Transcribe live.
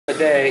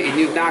today, and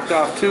you've knocked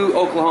off an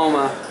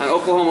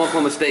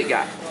Oklahoma State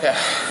guy.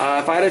 Yeah.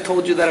 If I had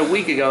told you that a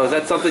week ago, is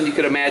that something you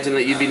could imagine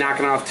that you'd be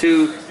knocking off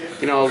two?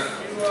 Yeah.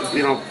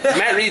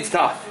 Matt Reed's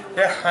tough.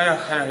 Yeah, I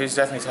know. He's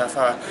definitely tough.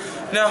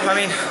 No, I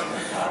mean,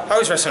 I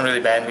was wrestling really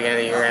bad in the beginning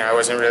of the year, and I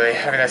wasn't really.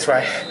 I mean, that's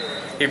why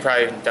you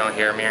probably don't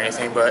hear me or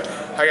anything. But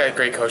I got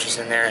great coaches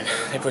in there, and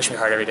they push me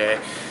hard every day.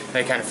 And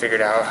they kind of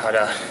figured out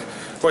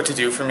what to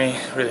do for me,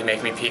 really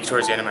make me peak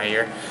towards the end of my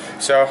year.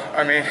 So,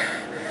 I mean,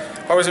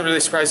 I wasn't really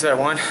surprised that I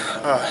won.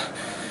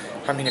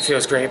 I mean, it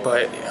feels great,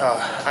 but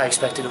I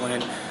expected to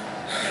win.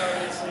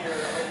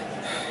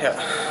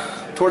 Yeah.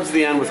 Towards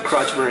the end with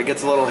Crutchmer, it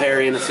gets a little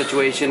hairy in a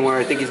situation where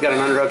I think he's got an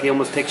underhook. He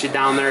almost takes you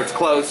down there. It's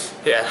close.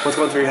 Yeah. What's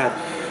going through your head?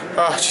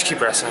 Just keep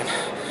wrestling.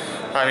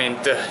 I mean,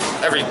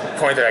 every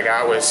point that I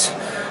got was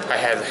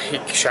he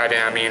shot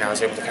in on me, and I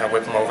was able to kind of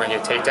whip him over and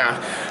get a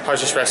takedown. I was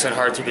just wrestling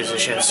hard through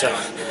positions, so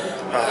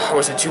I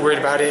wasn't too worried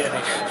about it. I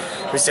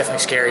mean, it was definitely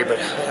scary, but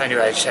I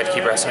knew I just had to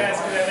keep wrestling.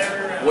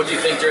 What did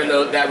you think during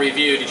that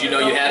review? Did you know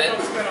you had it?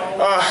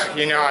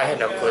 I had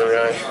no clue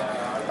really.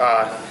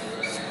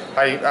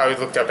 I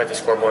looked up at the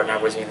scoreboard and I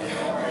wasn't even,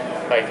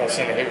 I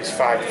seen that it was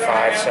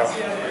 5-5, so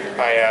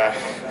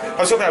I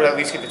was hoping I would at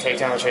least get the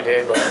takedown, which I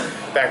did, but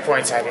back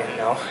points I didn't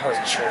know. I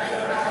wasn't sure.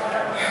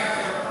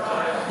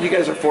 You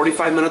guys are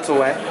 45 minutes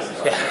away.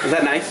 Yeah. Is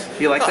that nice?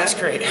 You like that? That's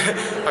great.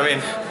 I mean,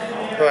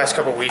 the last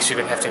couple of weeks we've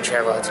been having to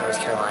travel out to North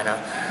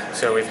Carolina,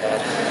 so we've had,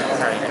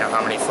 I don't even know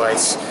how many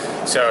flights.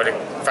 So to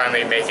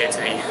finally make it to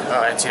the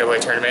NCAA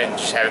tournament and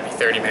just have it be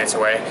 30 minutes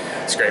away,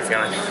 it's a great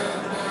feeling.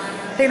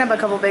 Picking up a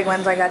couple big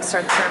wins, I got to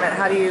start the tournament.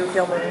 How do you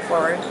feel moving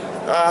forward?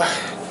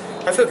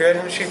 I feel good.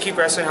 I'm just going to keep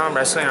wrestling how I'm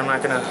wrestling. I'm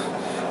not going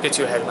to get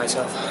too ahead of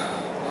myself.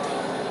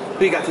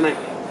 Who you got tonight?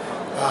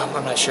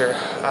 I'm not sure.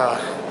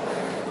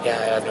 Yeah,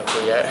 I have no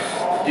clue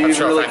yet. Do you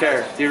really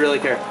care? Do you really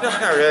care? No,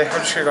 not really. I'm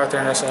just going to go out there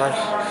and wrestle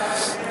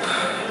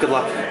hard. Good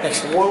luck.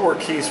 Thanks. What were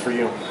keys for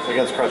you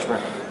against Crutchmer?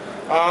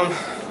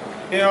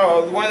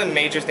 One of the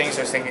major things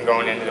I was thinking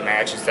going into the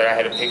match is that I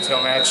had a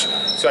pigtail match,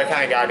 so I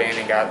kind of got in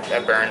and got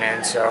that burn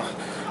in, so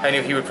I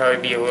knew he would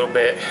probably be a little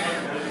bit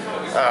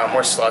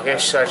more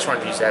sluggish, so I just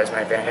wanted to use that as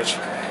my advantage.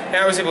 And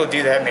I was able to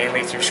do that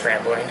mainly through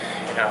scrambling,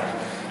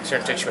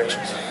 certain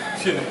situations.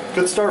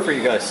 Good start for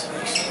you guys,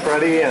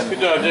 Freddie, and Good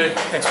job, Jay.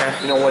 Thanks,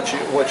 man.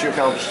 what you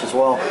accomplished as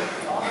well.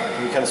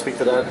 Can you kind of speak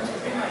to that?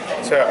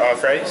 So,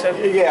 Freddie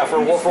said? Yeah, for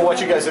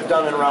what you guys have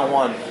done in round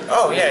one.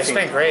 Oh, yeah, it's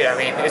been great. I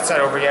mean, it's not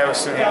over yet. We're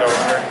still going to go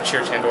over,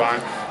 cheer Tyndall on.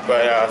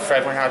 But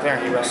Fred went out there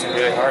and he wrestled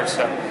really hard,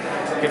 so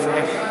good for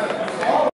him.